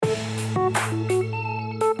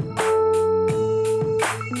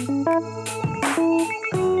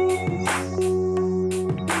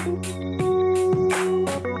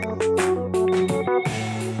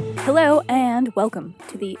Welcome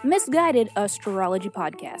to the Misguided Astrology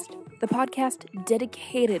Podcast, the podcast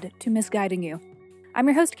dedicated to misguiding you. I'm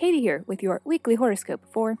your host, Katie, here with your weekly horoscope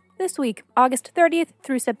for this week, August 30th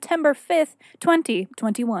through September 5th,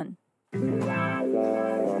 2021.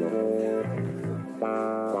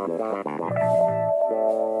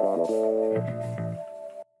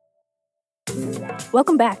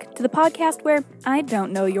 Welcome back to the podcast where I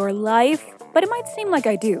don't know your life, but it might seem like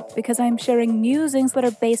I do, because I'm sharing musings that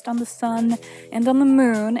are based on the sun, and on the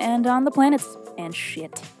moon, and on the planets, and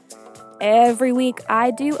shit. Every week,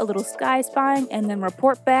 I do a little sky spying, and then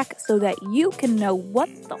report back so that you can know what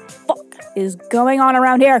the fuck is going on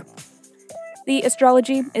around here. The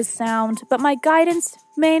astrology is sound, but my guidance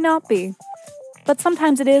may not be. But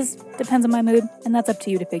sometimes it is, depends on my mood, and that's up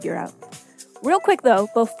to you to figure out. Real quick though,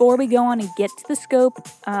 before we go on and get to the scope,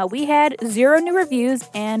 we had 0 new reviews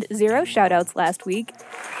and 0 shoutouts last week.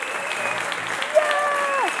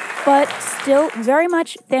 Yeah! But still, very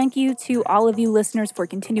much thank you to all of you listeners for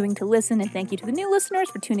continuing to listen, and thank you to the new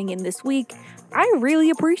listeners for tuning in this week. I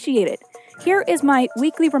really appreciate it. Here is my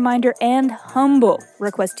weekly reminder and humble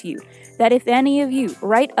request to you that if any of you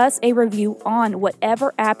write us a review on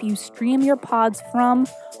whatever app you stream your pods from,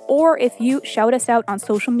 or if you shout us out on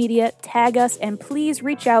social media, tag us, and please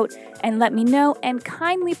reach out and let me know, and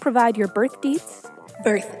kindly provide your birth dates,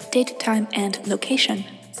 date, time, and location,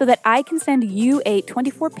 so that I can send you a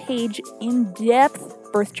 24-page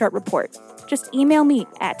in-depth birth chart report. Just email me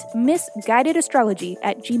at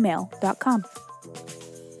misguidedastrology@gmail.com.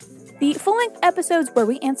 The full-length episodes where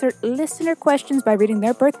we answer listener questions by reading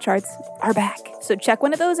their birth charts are back. So check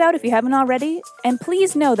one of those out if you haven't already. And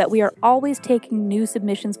please know that we are always taking new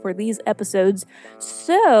submissions for these episodes.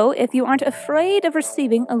 So if you aren't afraid of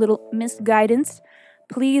receiving a little misguidance,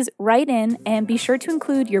 please write in and be sure to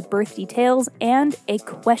include your birth details and a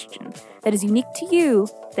question that is unique to you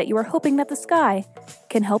that you are hoping that the sky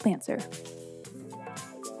can help answer.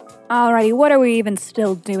 Alrighty, what are we even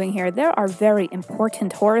still doing here? There are very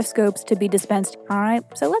important horoscopes to be dispensed. Alright,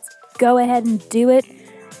 so let's go ahead and do it.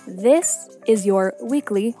 This is your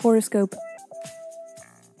weekly horoscope.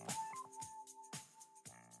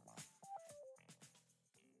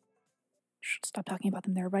 Stop talking about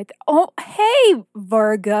them, they're right there. Oh, hey,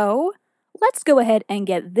 Virgo! Let's go ahead and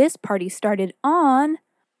get this party started on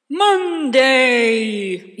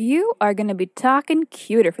Monday! You are going to be talking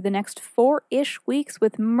cuter for the next 4-ish weeks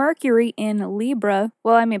with Mercury in Libra.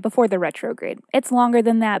 Well, I mean, before the retrograde. It's longer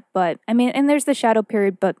than that, but, and there's the shadow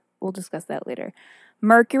period, but we'll discuss that later.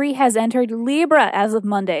 Mercury has entered Libra as of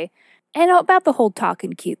Monday. And about the whole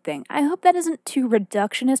talking cute thing, I hope that isn't too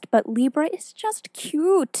reductionist, but Libra is just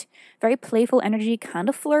cute. Very playful energy, kind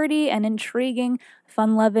of flirty and intriguing,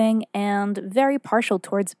 fun-loving, and very partial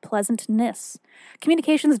towards pleasantness.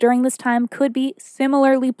 Communications during this time could be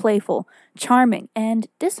similarly playful, charming, and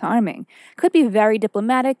disarming. Could be very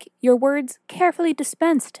diplomatic, your words carefully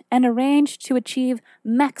dispensed and arranged to achieve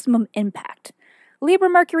maximum impact. Libra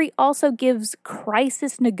Mercury also gives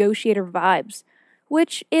crisis negotiator vibes,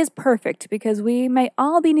 which is perfect because we may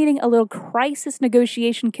all be needing a little crisis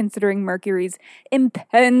negotiation considering Mercury's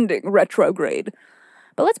impending retrograde.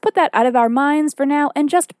 But let's put that out of our minds for now and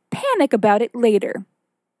just panic about it later.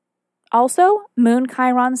 Also, Moon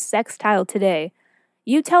Chiron sextile today.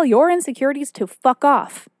 You tell your insecurities to fuck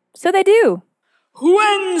off. So they do.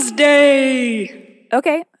 Wednesday!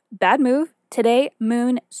 Okay, bad move. Today,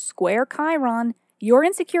 Moon square Chiron. Your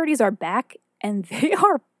insecurities are back and they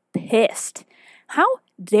are pissed. How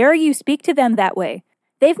dare you speak to them that way?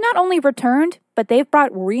 They've not only returned, but they've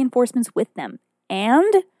brought reinforcements with them.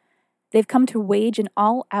 And they've come to wage an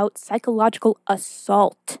all-out psychological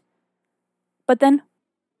assault. But then,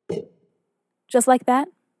 just like that,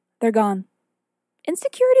 they're gone.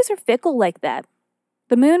 Insecurities are fickle like that.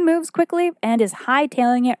 The moon moves quickly and is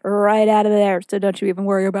hightailing it right out of there, so don't you even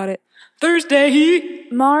worry about it. Thursday!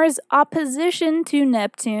 Mars opposition to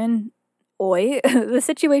Neptune. The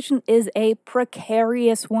situation is a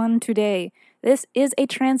precarious one today. This is a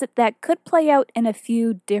transit that could play out in a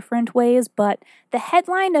few different ways, but the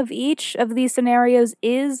headline of each of these scenarios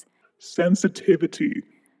is sensitivity.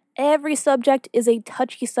 Every subject is a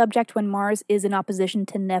touchy subject when Mars is in opposition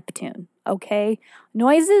to Neptune, okay?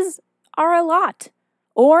 Noises are a lot,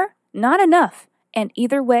 or not enough, and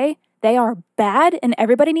either way, they are bad and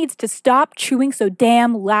everybody needs to stop chewing so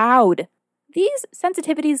damn loud. These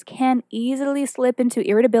sensitivities can easily slip into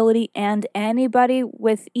irritability, and anybody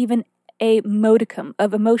with even a modicum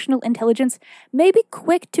of emotional intelligence may be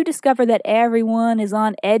quick to discover that everyone is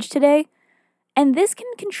on edge today, and this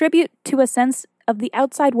can contribute to a sense of the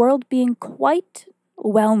outside world being quite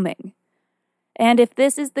whelming. And if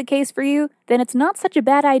this is the case for you, then it's not such a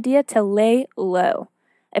bad idea to lay low.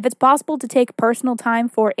 If it's possible to take personal time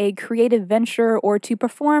for a creative venture or to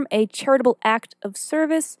perform a charitable act of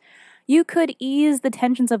service, you could ease the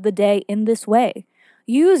tensions of the day in this way.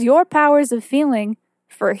 Use your powers of feeling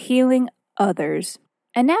for healing others.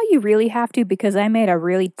 And now you really have to, because I made a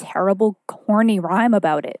really terrible, corny rhyme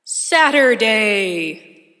about it. Saturday!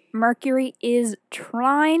 Mercury is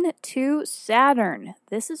trine to Saturn.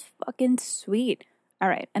 This is fucking sweet. All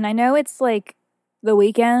right, and I know it's like the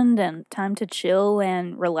weekend and time to chill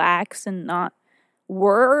and relax and not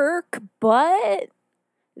work, but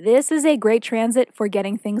this is a great transit for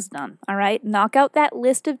getting things done, all right? Knock out that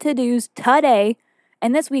list of to-dos today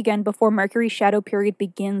and this weekend before Mercury's shadow period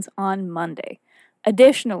begins on Monday.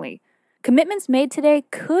 Additionally, commitments made today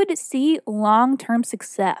could see long-term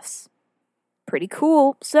success. Pretty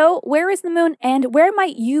cool. So, where is the moon and where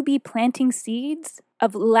might you be planting seeds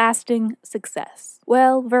of lasting success?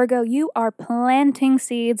 Well, Virgo, you are planting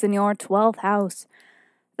seeds in your 12th house,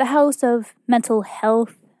 the house of mental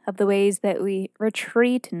health, of the ways that we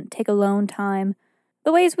retreat and take alone time,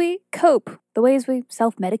 the ways we cope, the ways we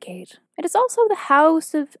self-medicate. It is also the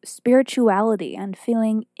house of spirituality and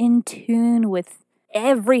feeling in tune with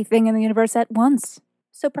everything in the universe at once.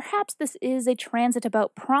 So perhaps this is a transit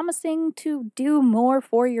about promising to do more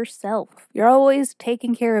for yourself. You're always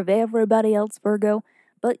taking care of everybody else, Virgo,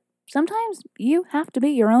 but sometimes you have to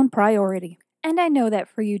be your own priority. And I know that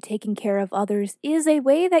for you, taking care of others is a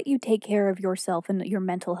way that you take care of yourself and your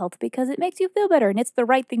mental health because it makes you feel better and it's the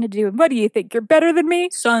right thing to do. And what do you think? You're better than me?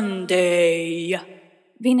 Sunday!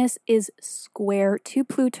 Venus is square to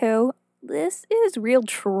Pluto. This is real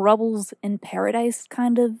troubles in paradise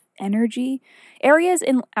kind of energy. Areas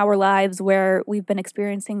in our lives where we've been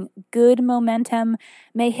experiencing good momentum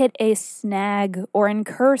may hit a snag or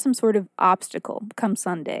incur some sort of obstacle come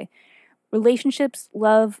Sunday. Relationships,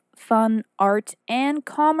 love, fun, art, and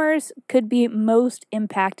commerce could be most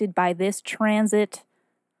impacted by this transit.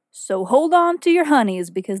 So hold on to your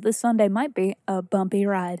honeys because this Sunday might be a bumpy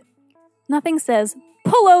ride. Nothing says,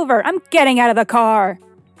 "Pull over, I'm getting out of the car,"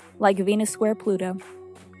 like Venus square Pluto.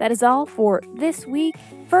 That is all for this week.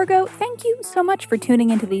 Virgo, thank you so much for tuning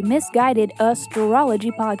into the Misguided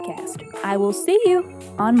Astrology Podcast. I will see you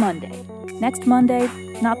on Monday. Next Monday,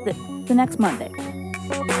 not the next Monday.